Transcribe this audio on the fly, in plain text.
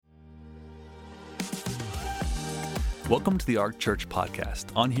Welcome to the Ark Church podcast.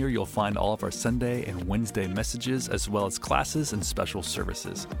 On here, you'll find all of our Sunday and Wednesday messages, as well as classes and special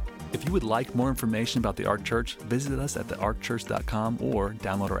services. If you would like more information about the Ark Church, visit us at thearkchurch.com or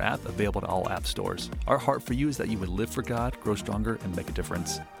download our app, available to all app stores. Our heart for you is that you would live for God, grow stronger, and make a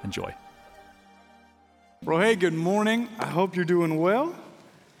difference. Enjoy. Well, hey, good morning. I hope you're doing well.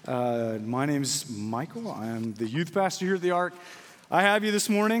 My name's Michael. I am the youth pastor here at the Ark. I have you this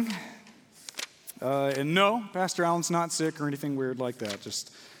morning. And no, Pastor Allen's not sick or anything weird like that.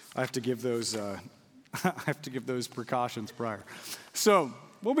 Just I have to give those precautions prior. So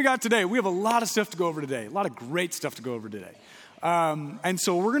what we got today? We have a lot of stuff to go over today. A lot of great stuff to go over today. And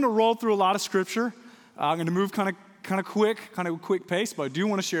so we're going to roll through a lot of scripture. I'm going to move kind of quick pace, but I do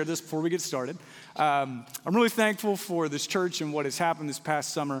want to share this before we get started. I'm really thankful for this church and what has happened this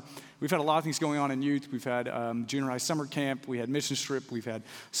past summer. We've had a lot of things going on in youth. We've had junior high summer camp. We had mission trip. We've had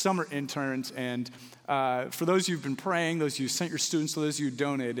summer interns. And for those of you who've been praying, those of you who sent your students, those of you who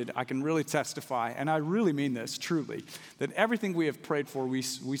donated, I can really testify, and I really mean this truly, that everything we have prayed for, we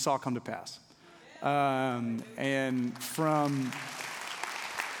saw come to pass. And from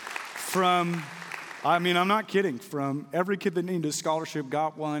I'm not kidding. From every kid that needed a scholarship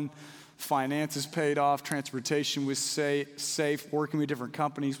got one. Finances paid off. Transportation was safe. Working with different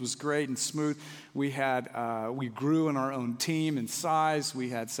companies was great and smooth. We grew in our own team and size. We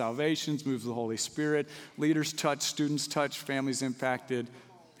had salvations, moves of the Holy Spirit. Leaders touched, students touched, families impacted.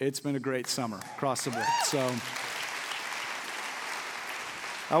 It's been a great summer across the board. So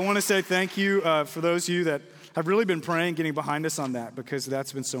I want to say thank you for those of you that have really been praying, getting behind us on that, because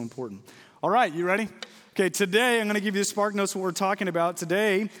that's been so important. All right, you ready? Okay, today I'm going to give you the spark notes what we're talking about.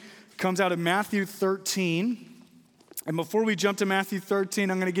 Today comes out of Matthew 13. And before we jump to Matthew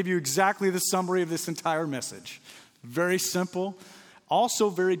 13, I'm going to give you exactly the summary of this entire message. Very simple, also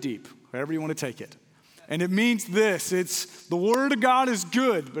very deep, however you want to take it. And it means this: it's the Word of God is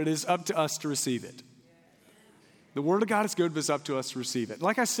good, but it is up to us to receive it. The Word of God is good, but it's up to us to receive it.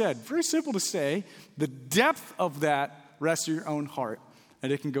 Like I said, very simple to say. The depth of that rests in your own heart,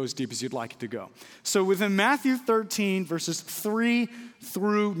 and it can go as deep as you'd like it to go. So within Matthew 13, verses 3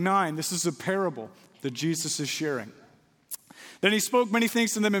 through 9, this is a parable that Jesus is sharing. Then he spoke many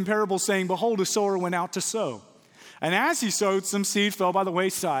things to them in parables, saying, "Behold, a sower went out to sow. And as he sowed, some seed fell by the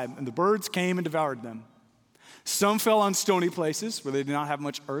wayside, and the birds came and devoured them. Some fell on stony places where they did not have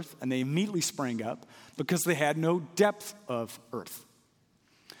much earth, and they immediately sprang up because they had no depth of earth.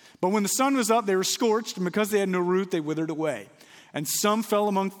 But when the sun was up, they were scorched, and because they had no root, they withered away. And some fell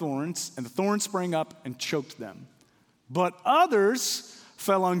among thorns, and the thorns sprang up and choked them. But others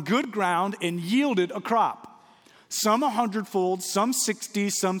fell on good ground and yielded a crop. Some 100-fold, some 60,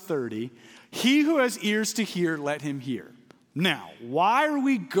 some 30. He who has ears to hear, let him hear." Now, why are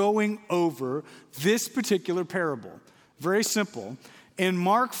we going over this particular parable? Very simple. In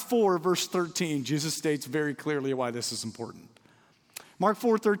Mark 4, verse 13, Jesus states very clearly why this is important. Mark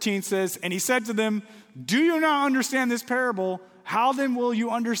 4:13 says, "And he said to them, 'Do you not understand this parable? How then will you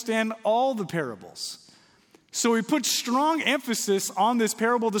understand all the parables?'" So he puts strong emphasis on this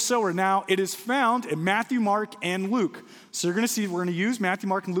parable of the sower. Now, it is found in Matthew, Mark, and Luke. So you're going to see, we're going to use Matthew,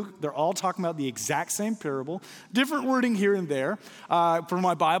 Mark, and Luke. They're all talking about the exact same parable. Different wording here and there. For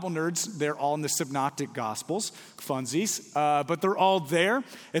my Bible nerds, they're all in the Synoptic Gospels, funsies. But they're all there.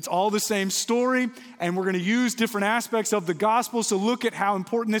 It's all the same story. And we're going to use different aspects of the Gospels to look at how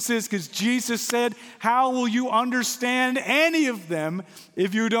important this is, because Jesus said, "How will you understand any of them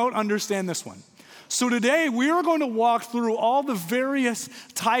if you don't understand this one?" So today we are going to walk through all the various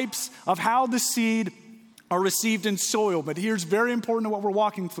types of how the seed are received in soil. But here's very important what we're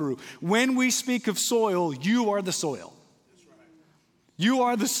walking through. When we speak of soil, you are the soil. You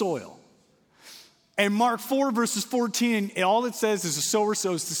are the soil. And Mark 4 verses 14, all it says is the sower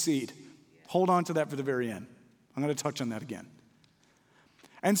sows the seed. Hold on to that for the very end. I'm going to touch on that again.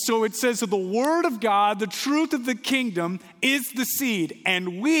 And so it says that the Word of God, the truth of the kingdom, is the seed,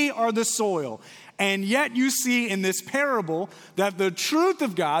 and we are the soil. And yet you see in this parable that the truth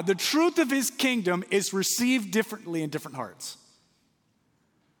of God, the truth of his kingdom, is received differently in different hearts.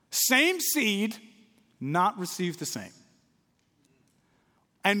 Same seed, not received the same.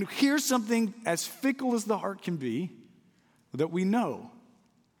 And here's something as fickle as the heart can be that we know.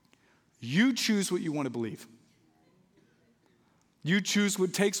 You choose what you want to believe. You choose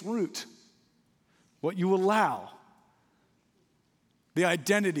what takes root, what you allow, the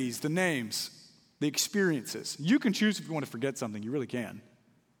identities, the names, the experiences. You can choose if you want to forget something. You really can.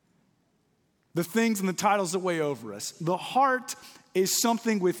 The things and the titles that weigh over us. The heart is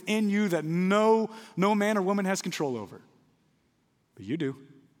something within you that no man or woman has control over. But you do.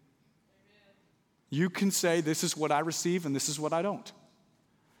 You can say, this is what I receive and this is what I don't.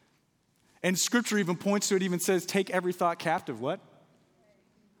 And Scripture even points to it, even says, take every thought captive. What?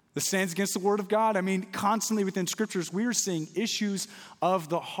 That stands against the Word of God. I mean, constantly within Scriptures, we are seeing issues of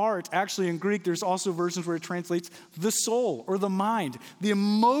the heart. Actually, in Greek, there's also versions where it translates the soul or the mind, the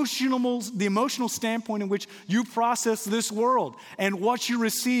emotional standpoint in which you process this world and what you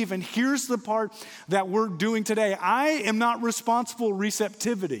receive. And here's the part that we're doing today. I am not responsible for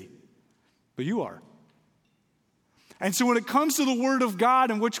receptivity, but you are. And so when it comes to the Word of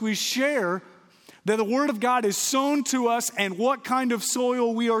God in which we share, that the Word of God is sown to us, and what kind of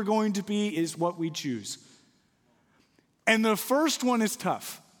soil we are going to be is what we choose. And the first one is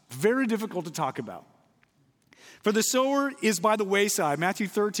tough, very difficult to talk about. For the sower is by the wayside, Matthew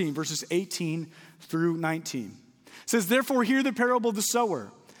 13, verses 18 through 19. It says, therefore hear the parable of the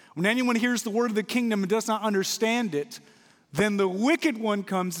sower. When anyone hears the word of the kingdom and does not understand it, then the wicked one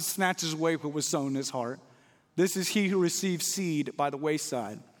comes and snatches away what was sown in his heart. This is he who receives seed by the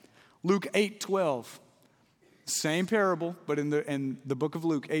wayside. Luke 8:12, same parable, but in the book of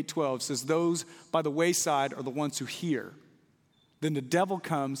Luke 8:12 says, those by the wayside are the ones who hear. Then the devil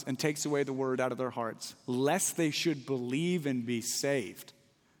comes and takes away the word out of their hearts, lest they should believe and be saved.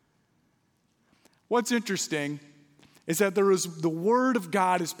 What's interesting is that the word of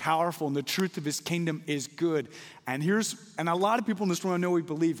God is powerful and the truth of his kingdom is good. And a lot of people in this room, I know we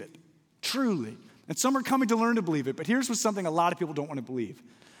believe it, truly. And some are coming to learn to believe it, but here's what's something a lot of people don't want to believe.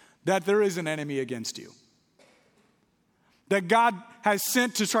 That there is an enemy against you. That God has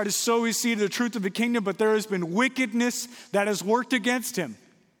sent to try to sow his seed of the truth of the kingdom, but there has been wickedness that has worked against him.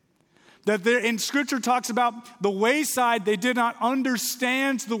 That there, in Scripture talks about the wayside, they did not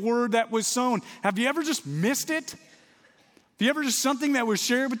understand the word that was sown. Have you ever just missed it? Have you ever just something that was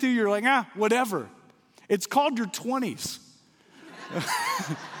shared with you, you're like, whatever. It's called your 20s.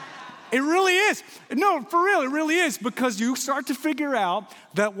 It really is. No, for real, it really is, because you start to figure out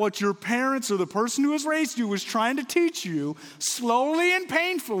that what your parents or the person who has raised you was trying to teach you, slowly and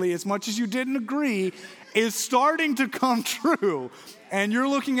painfully, as much as you didn't agree, is starting to come true. And you're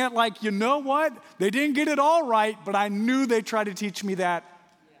looking at like, you know what? They didn't get it all right, but I knew they tried to teach me that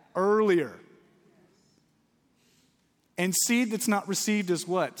earlier. And seed that's not received is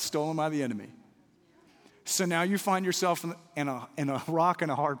what? Stolen by the enemy. So now you find yourself in a rock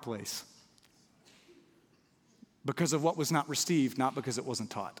and a hard place because of what was not received, not because it wasn't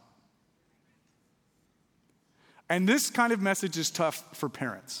taught. And this kind of message is tough for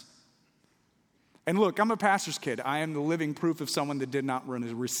parents. And look, I'm a pastor's kid. I am the living proof of someone that did not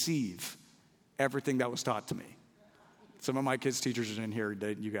receive everything that was taught to me. Some of my kids' teachers are in here.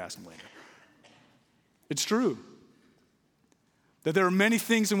 You can ask them later. It's true. That there are many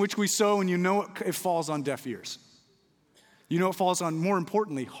things in which we sow, and you know it falls on deaf ears. You know it falls on, more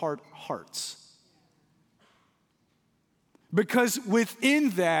importantly, hard hearts. Because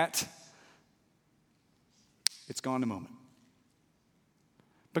within that, it's gone in a moment.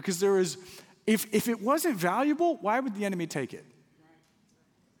 Because there is, if it wasn't valuable, why would the enemy take it?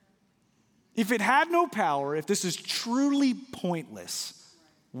 If it had no power, if this is truly pointless,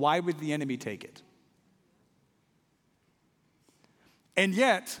 why would the enemy take it? And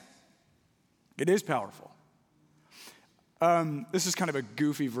yet, it is powerful. This is kind of a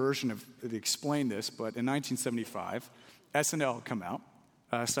goofy version of to explain this, but in 1975, SNL had come out,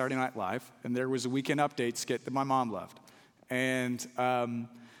 Saturday Night Live, and there was a Weekend Update skit that my mom loved. And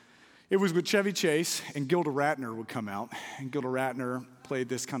it was with Chevy Chase, and Gilda Radner would come out. And Gilda Radner played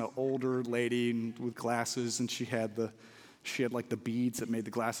this kind of older lady with glasses, and she had like the beads that made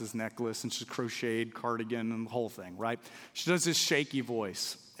the glasses necklace, and she's crocheted cardigan and the whole thing, right? She does this shaky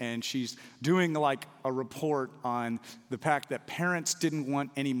voice, and she's doing like a report on the fact that parents didn't want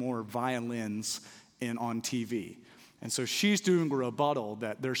any more violins on TV. And so she's doing a rebuttal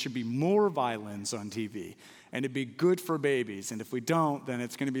that there should be more violins on TV, and it'd be good for babies. And if we don't, then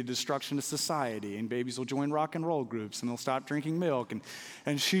it's going to be a destruction of society, and babies will join rock and roll groups, and they'll stop drinking milk.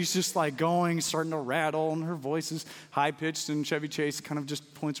 And she's just like starting to rattle, and her voice is high-pitched, and Chevy Chase kind of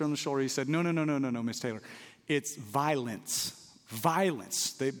just points her on the shoulder. He said, no, Miss Taylor. It's violence.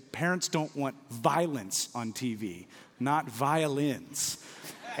 Violence. The parents don't want violence on TV, not violins.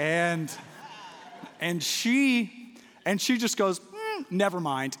 And she just goes, never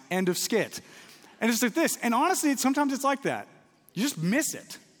mind, end of skit. And it's like this. And honestly, sometimes it's like that. You just miss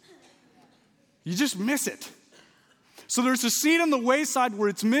it. You just miss it. So there's a seed on the wayside where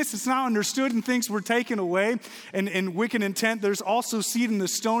it's missed, it's not understood, and things were taken away, and wicked intent. There's also seed in the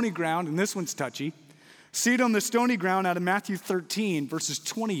stony ground, and this one's touchy. Seed on the stony ground out of Matthew 13, verses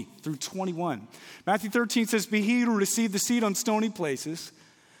 20 through 21. Matthew 13 says, "Be he who received the seed on stony places.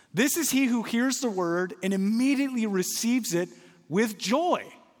 This is he who hears the word and immediately receives it with joy.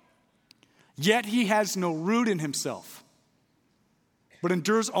 Yet he has no root in himself, but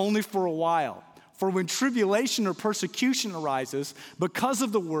endures only for a while. For when tribulation or persecution arises because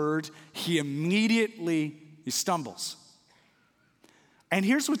of the word, he immediately stumbles. And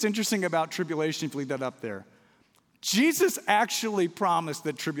here's what's interesting about tribulation, if you leave that up there. Jesus actually promised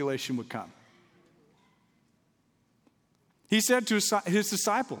that tribulation would come. He said to his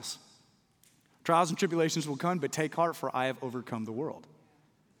disciples, trials and tribulations will come, but take heart, for I have overcome the world.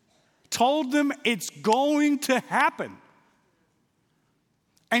 Told them it's going to happen.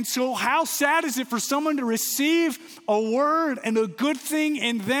 And so how sad is it for someone to receive a word and a good thing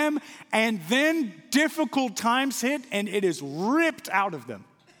in them, and then difficult times hit and it is ripped out of them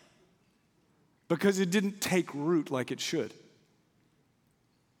because it didn't take root like it should.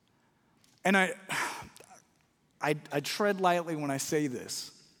 And I tread lightly when I say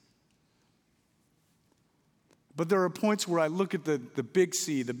this. But there are points where I look at the big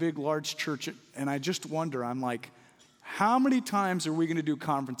C, the big, large church, and I just wonder, I'm like, how many times are we going to do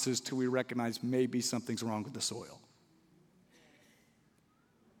conferences till we recognize maybe something's wrong with the soil?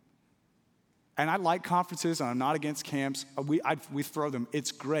 And I like conferences, and I'm not against camps. We throw them.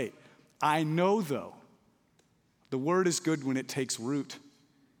 It's great. I know, though, the word is good when it takes root.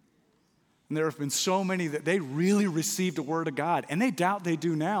 And there have been so many that they really received a word of God, and they doubt they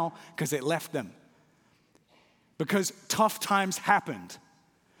do now because it left them. Because tough times happened.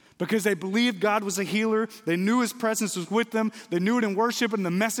 Because they believed God was a healer. They knew his presence was with them. They knew it in worship and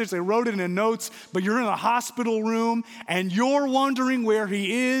the message. They wrote it in notes. But you're in a hospital room and you're wondering where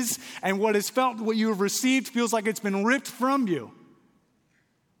he is, and what you have received feels like it's been ripped from you.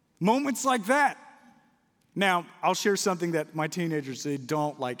 Moments like that. Now, I'll share something that my teenagers, they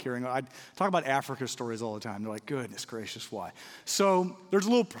don't like hearing. I talk about Africa stories all the time. They're like, goodness gracious, why? So there's a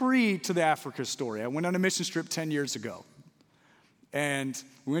little pre to the Africa story. I went on a mission trip 10 years ago. And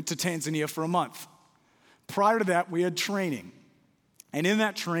we went to Tanzania for a month. Prior to that, we had training. And in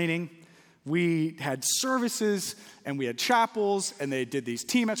that training, we had services and we had chapels, and they did these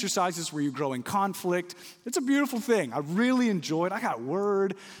team exercises where you grow in conflict. It's a beautiful thing. I really enjoyed it. I got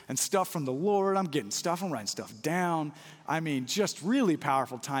word and stuff from the Lord. I'm getting stuff. I'm writing stuff down. I mean, just really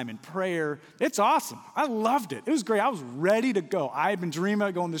powerful time in prayer. It's awesome. I loved it. It was great. I was ready to go. I had been dreaming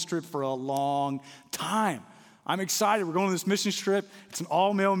about going on this trip for a long time. I'm excited. We're going on this mission trip. It's an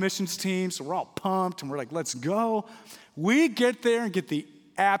all-male missions team, so we're all pumped, and we're like, let's go. We get there and get the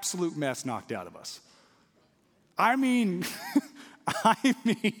absolute mess knocked out of us. I mean,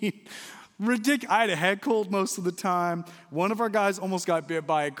 ridiculous. I had a head cold most of the time. One of our guys almost got bit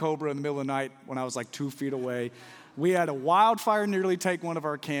by a cobra in the middle of the night when I was like 2 feet away. We had a wildfire nearly take one of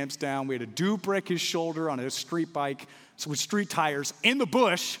our camps down. We had a dude break his shoulder on a street bike, so with street tires in the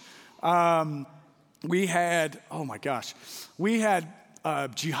bush. We had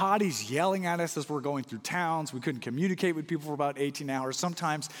jihadis yelling at us as we're going through towns. We couldn't communicate with people for about 18 hours.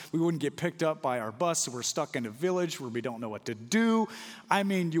 Sometimes we wouldn't get picked up by our bus, so we're stuck in a village where we don't know what to do.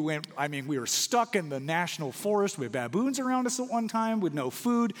 We were stuck in the national forest with baboons around us at one time with no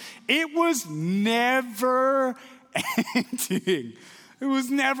food. It was never ending. It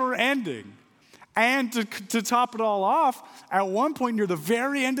was never ending. And to top it all off, at one point near the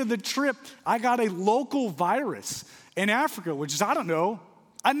very end of the trip, I got a local virus in Africa, which is, I don't know,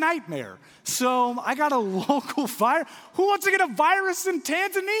 a nightmare. So I got a local virus. Who wants to get a virus in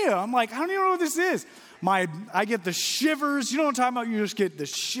Tanzania? I'm like, I don't even know what this is. I get the shivers. You know what I'm talking about? You just get the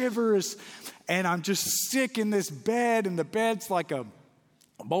shivers. And I'm just sick in this bed, and the bed's like a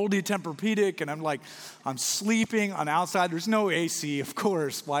moldy Tempur-Pedic, and I'm sleeping on outside. There's no AC, of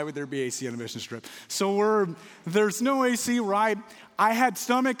course. Why would there be AC on a mission trip? So there's no AC, right? I had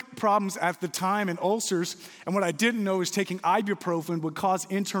stomach problems at the time and ulcers, and what I didn't know is taking ibuprofen would cause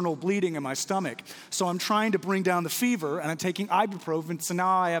internal bleeding in my stomach. So I'm trying to bring down the fever, and I'm taking ibuprofen, so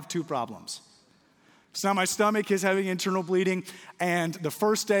now I have two problems. So now my stomach is having internal bleeding, and the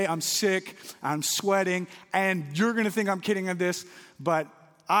first day I'm sick, I'm sweating, and you're going to think I'm kidding on this, but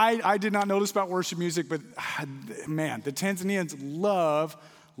I did not know this about worship music, but man, the Tanzanians love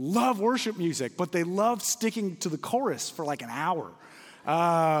worship music, but they love sticking to the chorus for like an hour.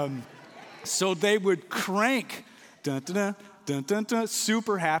 So they would crank, dun dun dun dun dun dun,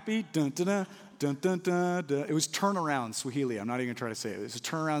 super happy, dun dun dun dun dun dun dun. It was turnaround Swahili. I'm not even gonna try to say it. It was a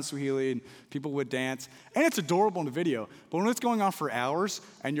turnaround Swahili, and people would dance, and it's adorable in the video. But when it's going on for hours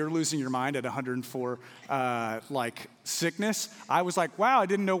and you're losing your mind at 104, sickness, I was like, wow, I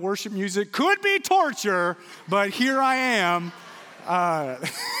didn't know worship music could be torture, but here I am.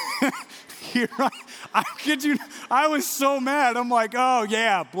 here I kid you, I was so mad. I'm like, oh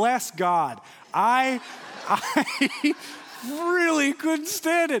yeah, bless God. I really couldn't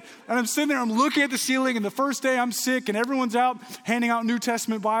stand it. And I'm sitting there, I'm looking at the ceiling, and the first day I'm sick, and everyone's out handing out New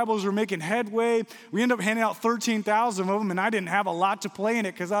Testament Bibles or making headway. We end up handing out 13,000 of them, and I didn't have a lot to play in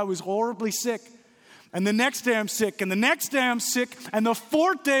it because I was horribly sick. And the next day I'm sick, and the next day I'm sick, and the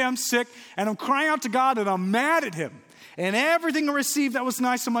fourth day I'm sick, and I'm crying out to God, and I'm mad at him. And everything I received that was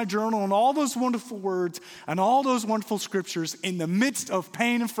nice in my journal, and all those wonderful words, and all those wonderful scriptures, in the midst of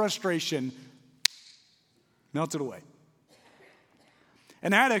pain and frustration, melted away.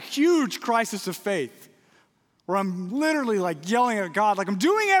 And I had a huge crisis of faith where I'm literally like yelling at God, like I'm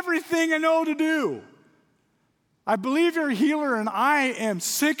doing everything I know to do. I believe you're a healer, and I am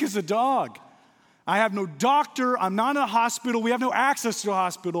sick as a dog. I have no doctor. I'm not in a hospital. We have no access to a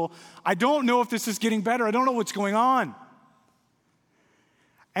hospital. I don't know if this is getting better. I don't know what's going on.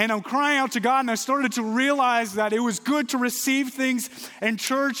 And I'm crying out to God, and I started to realize that it was good to receive things in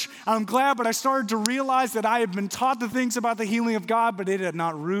church. I'm glad, but I started to realize that I had been taught the things about the healing of God, but it had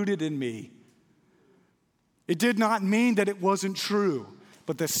not rooted in me. It did not mean that it wasn't true.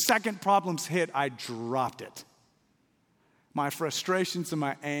 But the second problems hit, I dropped it. My frustrations and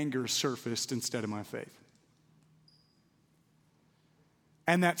my anger surfaced instead of my faith.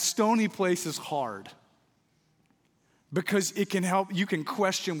 And that stony place is hard because it can help, you can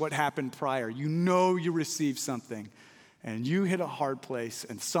question what happened prior. You know you received something and you hit a hard place,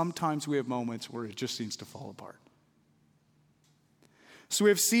 and sometimes we have moments where it just seems to fall apart. So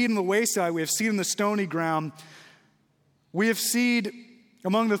we have seed in the wayside, we have seed in the stony ground, we have seed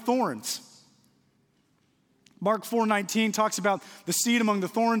among the thorns. Mark 4:19 talks about the seed among the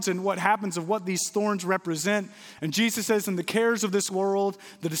thorns and what happens of what these thorns represent. And Jesus says, in the cares of this world,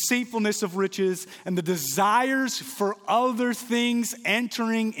 the deceitfulness of riches, and the desires for other things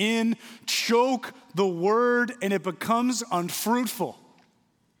entering in choke the word, and it becomes unfruitful.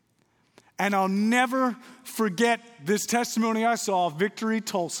 And I'll never forget this testimony I saw of Victory,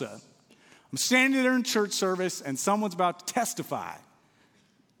 Tulsa. I'm standing there in church service, and someone's about to testify.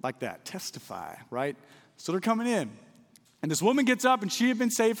 Like that, testify, right? So they're coming in. And this woman gets up, and she had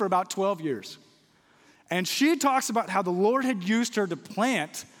been saved for about 12 years. And she talks about how the Lord had used her to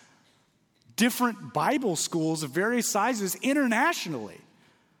plant different Bible schools of various sizes internationally.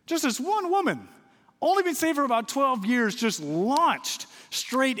 Just this one woman, only been saved for about 12 years, just launched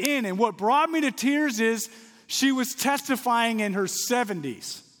straight in. And what brought me to tears is she was testifying in her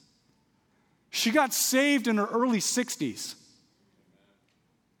 70s. She got saved in her early 60s.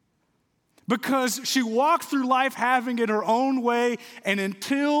 Because she walked through life having it her own way, and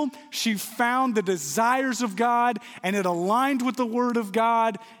until she found the desires of God and it aligned with the Word of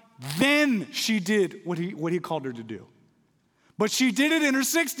God, then she did what he called her to do. But she did it in her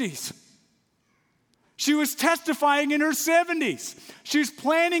 60s. She was testifying in her 70s. She was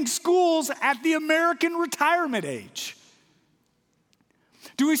planning schools at the American retirement age.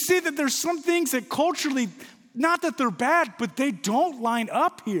 Do we see that there's some things that culturally, not that they're bad, but they don't line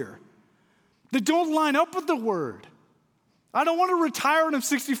up here? They don't line up with the word. I don't want to retire when I'm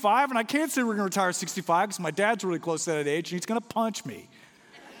 65, and I can't say we're going to retire at 65 because my dad's really close to that age, and he's going to punch me.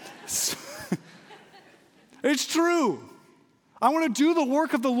 It's true. I want to do the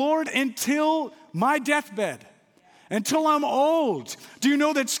work of the Lord until my deathbed, until I'm old. Do you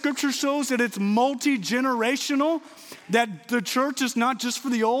know that Scripture shows that it's multi-generational? That the church is not just for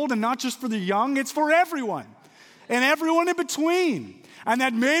the old and not just for the young, it's for everyone and everyone in between. And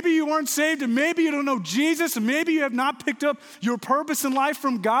that maybe you weren't saved, and maybe you don't know Jesus, and maybe you have not picked up your purpose in life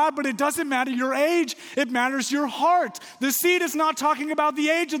from God, but it doesn't matter your age. It matters your heart. The seed is not talking about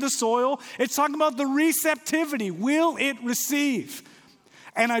the age of the soil. It's talking about the receptivity. Will it receive?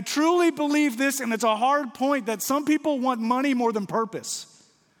 And I truly believe this, and it's a hard point, that some people want money more than purpose.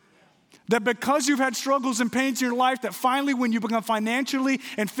 That because you've had struggles and pains in your life, that finally when you become financially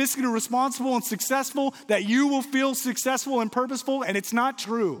and fiscally responsible and successful, that you will feel successful and purposeful, and it's not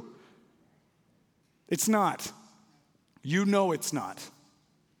true. It's not. You know it's not.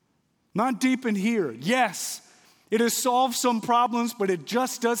 Not deep in here. Yes, it has solved some problems, but it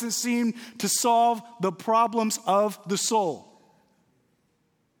just doesn't seem to solve the problems of the soul.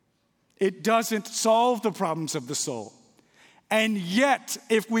 It doesn't solve the problems of the soul. And yet,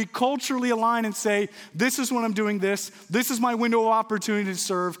 if we culturally align and say, this is when I'm doing this is my window of opportunity to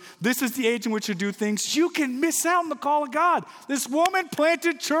serve, this is the age in which to do things, you can miss out on the call of God. This woman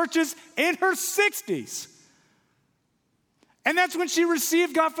planted churches in her 60s. And that's when she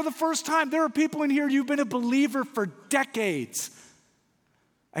received God for the first time. There are people in here, you've been a believer for decades.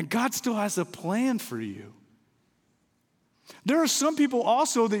 And God still has a plan for you. There are some people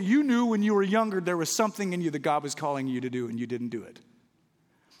also that you knew when you were younger there was something in you that God was calling you to do and you didn't do it.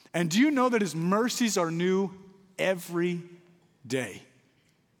 And do you know that his mercies are new every day?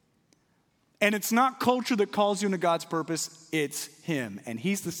 And it's not culture that calls you into God's purpose, it's him. And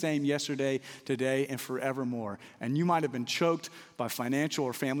he's the same yesterday, today, and forevermore. And you might have been choked by financial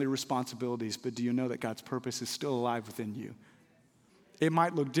or family responsibilities, but do you know that God's purpose is still alive within you? It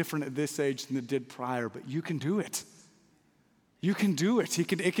might look different at this age than it did prior, but you can do it. You can do it.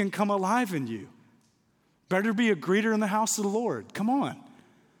 It can come alive in you. Better be a greeter in the house of the Lord. Come on.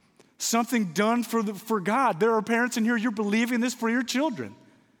 Something done for God. There are parents in here, you're believing this for your children.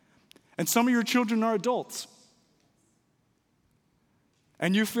 And some of your children are adults.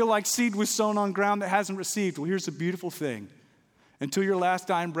 And you feel like seed was sown on ground that hasn't received. Well, here's the beautiful thing. Until your last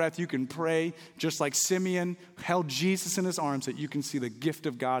dying breath, you can pray just like Simeon held Jesus in his arms, that you can see the gift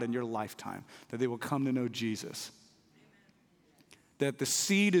of God in your lifetime, that they will come to know Jesus. That the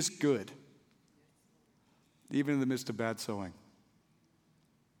seed is good, even in the midst of bad sowing.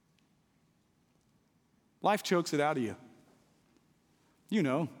 Life chokes it out of you. You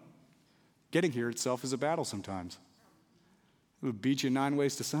know, getting here itself is a battle sometimes. It would beat you 9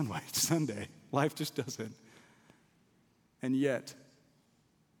 ways to Sunday. Life just doesn't. And yet,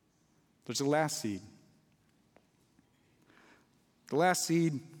 there's the last seed. The last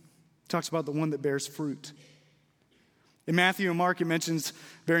seed talks about the one that bears fruit. In Matthew and Mark, it mentions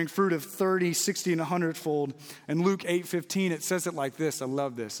bearing fruit of 30, 60, and 100-fold. In Luke 8:15, it says it like this. I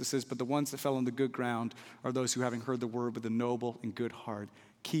love this. It says, but the ones that fell on the good ground are those who, having heard the word with a noble and good heart,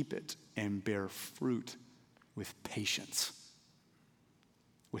 keep it and bear fruit with patience.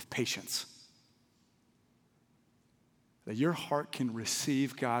 With patience. That your heart can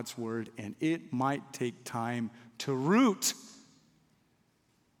receive God's word, and it might take time to root.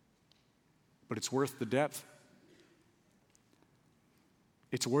 But it's worth the depth.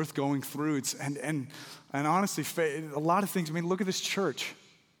 It's worth going through. And honestly, a lot of things. I mean, look at this church.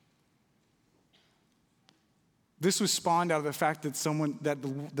 This was spawned out of the fact that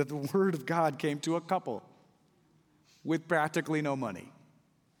that the word of God came to a couple with practically no money.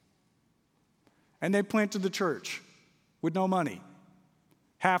 And they planted the church with no money.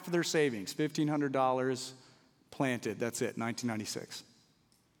 Half of their savings, $1,500 planted. That's it, 1996.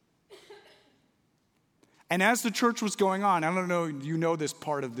 And as the church was going on, I don't know, you know this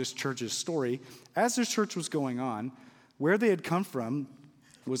part of this church's story. As this church was going on, where they had come from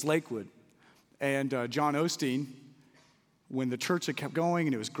was Lakewood. And John Osteen, when the church had kept going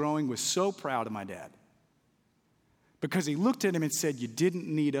and it was growing, was so proud of my dad. Because he looked at him and said, you didn't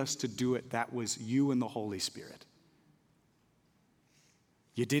need us to do it. That was you and the Holy Spirit.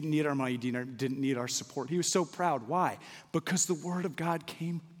 You didn't need our money. You didn't need our support. He was so proud. Why? Because the word of God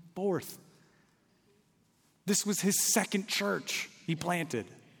came forth. This was his second church he planted.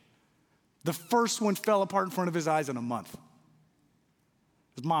 The first one fell apart in front of his eyes in a month.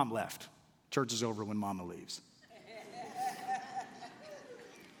 His mom left. Church is over when mama leaves.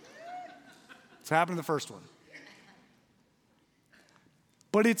 It's happened to the first one.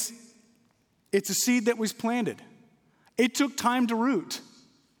 But it's a seed that was planted. It took time to root.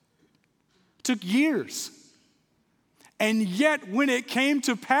 It took years. And yet, when it came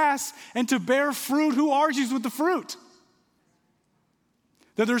to pass and to bear fruit, who argues with the fruit?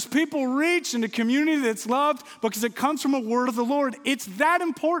 That there's people reached in a community that's loved because it comes from a word of the Lord. It's that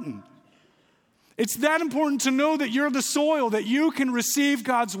important. It's that important to know that you're the soil, that you can receive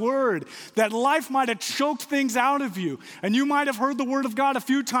God's word, that life might have choked things out of you, and you might have heard the word of God a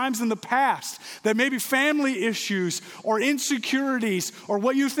few times in the past, that maybe family issues or insecurities or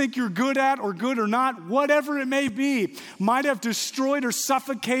what you think you're good at or good or not, whatever it may be, might have destroyed or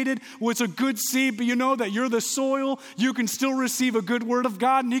suffocated what's a good seed, but you know that you're the soil, you can still receive a good word of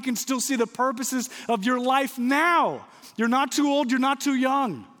God, and he can still see the purposes of your life now. You're not too old, you're not too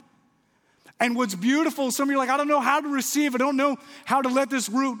young. And what's beautiful, some of you are like, I don't know how to receive. I don't know how to let this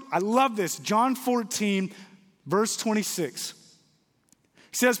root. I love this. John 14, verse 26.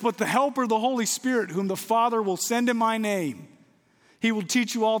 He says, but the helper, the Holy Spirit, whom the Father will send in my name, he will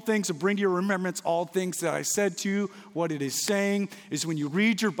teach you all things and bring to your remembrance all things that I said to you. What it is saying is when you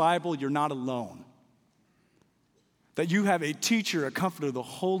read your Bible, you're not alone. That you have a teacher, a comforter, the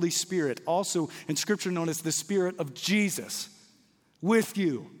Holy Spirit, also in Scripture known as the Spirit of Jesus, with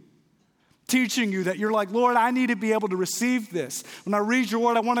you, teaching you that you're like, Lord, I need to be able to receive this. When I read your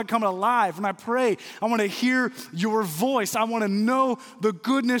word, I want to come alive. When I pray, I want to hear your voice. I want to know the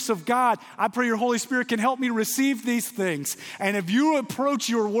goodness of God. I pray your Holy Spirit can help me receive these things. And if you approach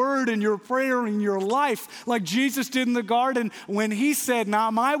your word and your prayer in your life like Jesus did in the garden when he said,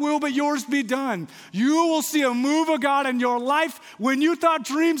 not my will, but yours be done, you will see a move of God in your life when you thought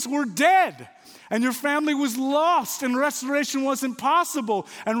dreams were dead. And your family was lost, and restoration wasn't possible,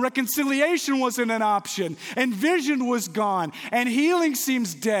 and reconciliation wasn't an option, and vision was gone, and healing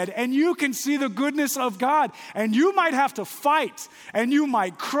seems dead, and you can see the goodness of God, and you might have to fight, and you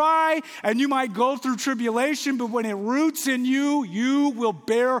might cry, and you might go through tribulation, but when it roots in you, you will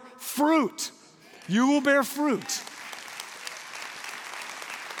bear fruit. You will bear fruit.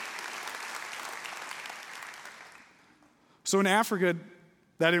 So in Africa,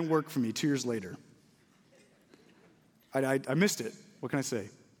 that didn't work for me 2 years later. I missed it. What can I say?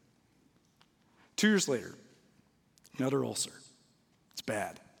 2 years later, another ulcer. It's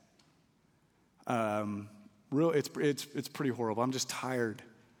bad. It's pretty horrible. I'm just tired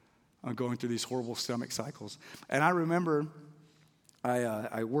of going through these horrible stomach cycles. And I remember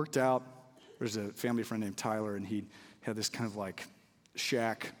I worked out. There's a family friend named Tyler, and he had this kind of like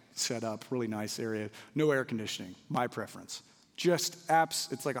shack set up, really nice area. No air conditioning, my preference. Just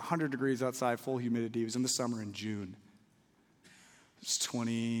apps, it's like 100 degrees outside, full humidity. It was in the summer in June. It's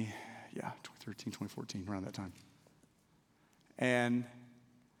 2013, 2014, around that time. And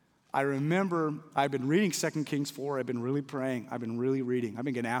I remember I've been reading 2 Kings 4. I've been really praying. I've been really reading. I've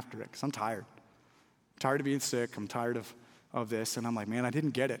been getting after it because I'm tired. I'm tired of being sick. I'm tired of this. And I'm like, man, I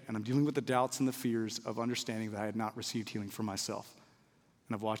didn't get it. And I'm dealing with the doubts and the fears of understanding that I had not received healing for myself.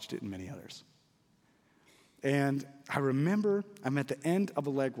 And I've watched it in many others. And I remember I'm at the end of a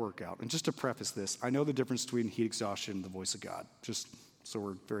leg workout. And just to preface this, I know the difference between heat exhaustion and the voice of God, just so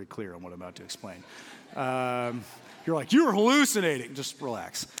we're very clear on what I'm about to explain. You're like, you were hallucinating. Just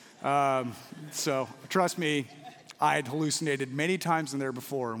relax. So trust me, I had hallucinated many times in there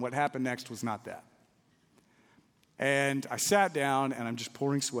before, and what happened next was not that. And I sat down, and I'm just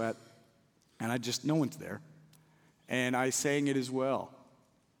pouring sweat, and no one's there. And I sang it as well,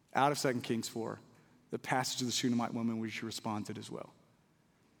 out of 2 Kings 4. The passage of the Shunammite woman where she responded as well.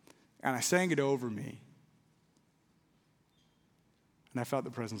 And I sang it over me. And I felt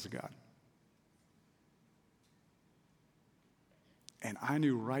the presence of God. And I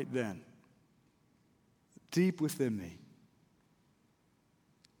knew right then, deep within me,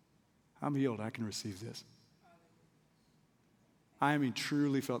 I'm healed. I can receive this. I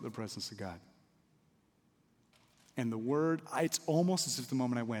truly felt the presence of God. And the word, it's almost as if the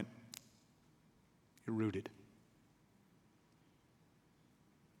moment I went, it rooted.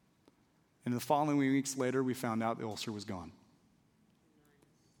 And the following weeks later, we found out the ulcer was gone.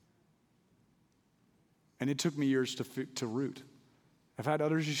 And it took me years to root. I've had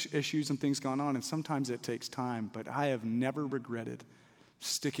other issues and things going on, and sometimes it takes time, but I have never regretted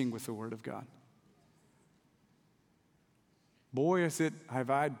sticking with the Word of God. Boy,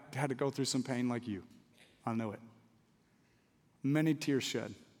 have I had to go through some pain like you. I know it. Many tears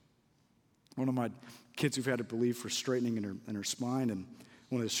shed. One of my kids who've had to believe for straightening in her spine, and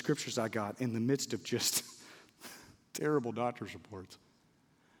one of the scriptures I got in the midst of just terrible doctor's reports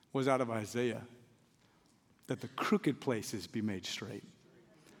was out of Isaiah, that the crooked places be made straight,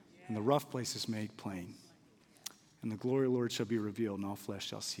 and the rough places made plain, and the glory of the Lord shall be revealed, and all flesh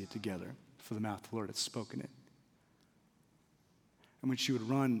shall see it together, for the mouth of the Lord hath spoken it. And when she would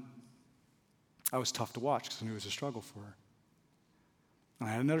run, I was tough to watch because I knew it was a struggle for her. And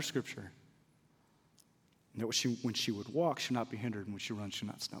I had another scripture. And that when she would walk, she would not be hindered, and when she runs, she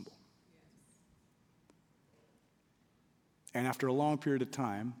would not stumble. And after a long period of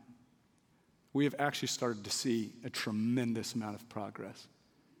time, we have actually started to see a tremendous amount of progress.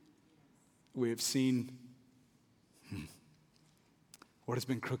 We have seen what has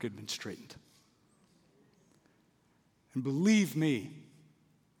been crooked been straightened. And believe me,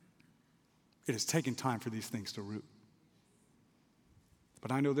 it has taken time for these things to root.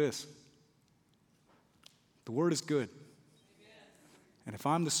 But I know this. The word is good. And if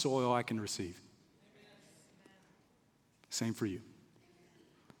I'm the soil, I can receive. Same for you.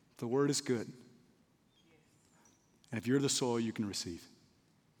 The word is good. And if you're the soil, you can receive.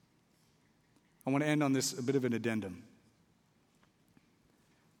 I want to end on this, a bit of an addendum.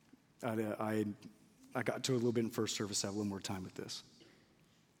 I got to a little bit in first service. I have a little more time with this.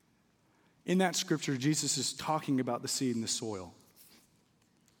 In that scripture, Jesus is talking about the seed and the soil.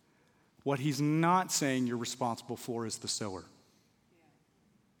 What he's not saying you're responsible for is the sower.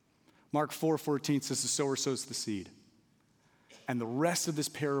 Mark 4:14 says the sower sows the seed. And the rest of this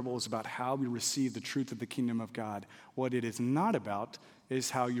parable is about how we receive the truth of the kingdom of God. What it is not about is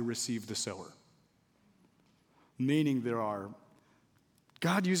how you receive the sower. Meaning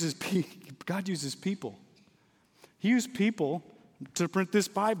God uses people. He used people to print this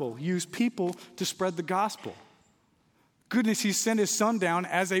Bible. He used people to spread the gospel. Goodness, he sent his son down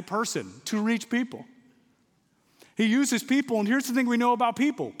as a person to reach people. He uses people, and here's the thing we know about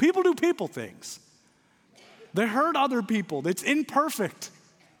people. People do people things. They hurt other people. It's imperfect.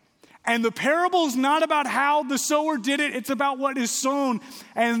 And the parable is not about how the sower did it. It's about what is sown.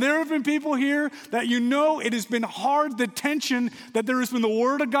 And there have been people here that it has been hard, the tension that there has been the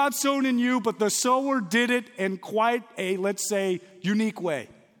word of God sown in you, but the sower did it in quite a, let's say, unique way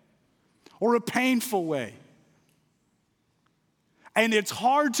or a painful way. And it's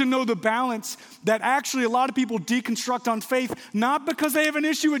hard to know the balance that actually a lot of people deconstruct on faith, not because they have an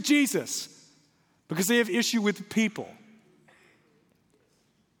issue with Jesus, because they have issue with people.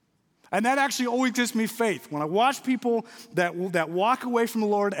 And that actually always gives me faith. When I watch people that walk away from the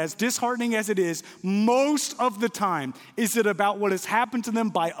Lord, as disheartening as it is, most of the time is it about what has happened to them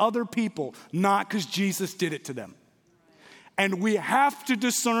by other people, not because Jesus did it to them. And we have to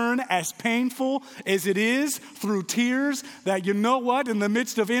discern, as painful as it is, through tears, that in the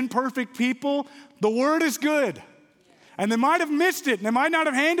midst of imperfect people, the word is good. And they might have missed it, and they might not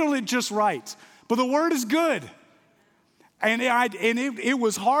have handled it just right, but the word is good. And it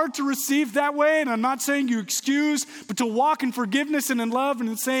was hard to receive that way, and I'm not saying you excuse, but to walk in forgiveness and in love and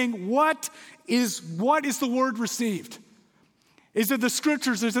in saying, what is the word received? Is it the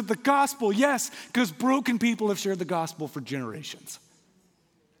scriptures? Is it the gospel? Yes, because broken people have shared the gospel for generations.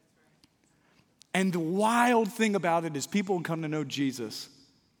 And the wild thing about it is people come to know Jesus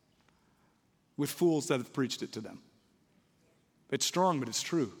with fools that have preached it to them. It's strong, but it's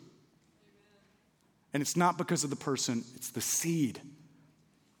true. And it's not because of the person, it's the seed.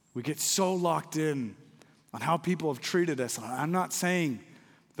 We get so locked in on how people have treated us. And I'm not saying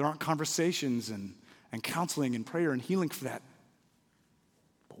there aren't conversations and counseling and prayer and healing for that.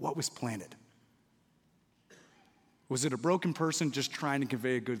 But what was planted? Was it a broken person just trying to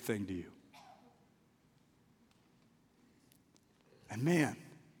convey a good thing to you? And man,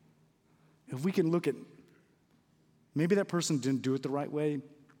 if we can look at, maybe that person didn't do it the right way,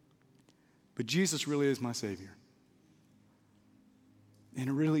 but Jesus really is my Savior. And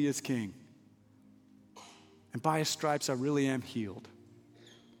He really is King. And by His stripes, I really am healed.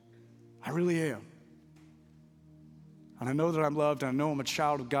 I really am. And I know that I'm loved, and I know I'm a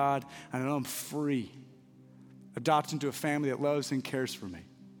child of God, and I know I'm free, adopted into a family that loves and cares for me.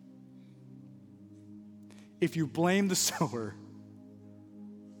 If you blame the sower,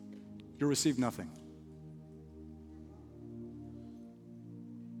 you'll receive nothing.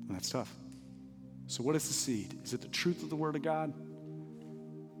 And that's tough. So what is the seed? Is it the truth of the Word of God?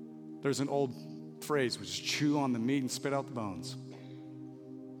 There's an old phrase, which is chew on the meat and spit out the bones.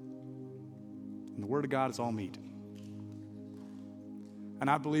 And the Word of God is all meat. And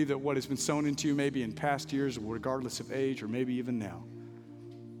I believe that what has been sown into you maybe in past years, regardless of age, or maybe even now,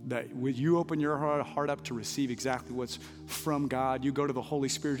 that when you open your heart up to receive exactly what's from God, you go to the Holy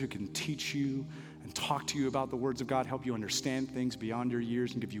Spirit who can teach you and talk to you about the words of God, help you understand things beyond your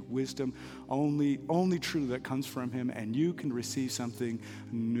years and give you wisdom, only truth that comes from Him, and you can receive something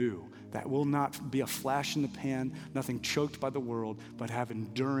new that will not be a flash in the pan, nothing choked by the world, but have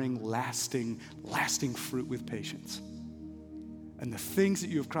enduring, lasting fruit with patience. And the things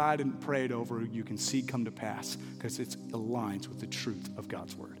that you have cried and prayed over, you can see come to pass because it aligns with the truth of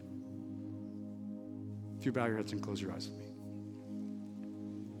God's Word. If you bow your heads and close your eyes with me.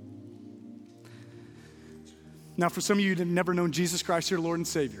 Now, for some of you that have never known Jesus Christ, your Lord and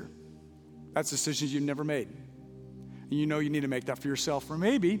Savior, that's decisions you've never made. And you know you need to make that for yourself. Or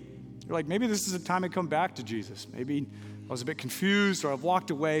maybe, you're like, maybe this is a time to come back to Jesus. Maybe I was a bit confused or I've walked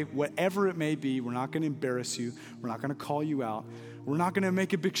away. Whatever it may be, we're not going to embarrass you. We're not going to call you out. We're not going to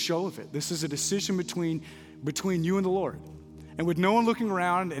make a big show of it. This is a decision between you and the Lord. And with no one looking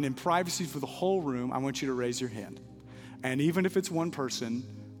around and in privacy for the whole room, I want you to raise your hand. And even if it's one person,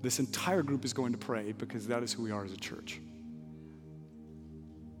 this entire group is going to pray because that is who we are as a church.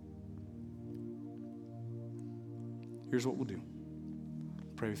 Here's what we'll do.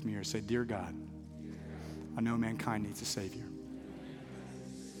 Pray with me here. Say, Dear God, I know mankind needs a Savior.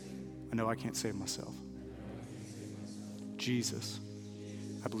 I know I can't save myself. Jesus,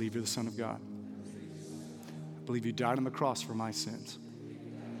 I believe you're the Son of God. I believe you died on the cross for my sins.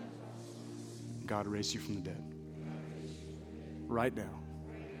 God raised you from the dead. Right now,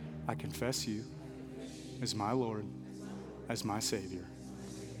 I confess you as my Lord, as my Savior,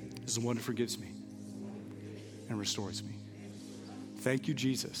 as the one who forgives me and restores me. Thank you,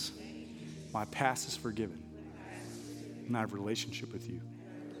 Jesus. My past is forgiven. And I have a relationship with you.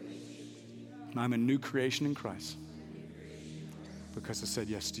 And I'm a new creation in Christ because I said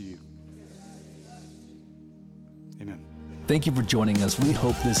yes to you. Amen. Thank you for joining us. We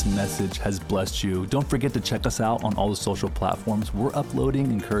hope this message has blessed you. Don't forget to check us out on all the social platforms. We're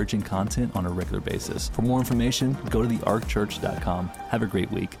uploading encouraging content on a regular basis. For more information, go to thearkchurch.com. Have a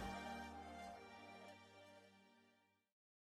great week.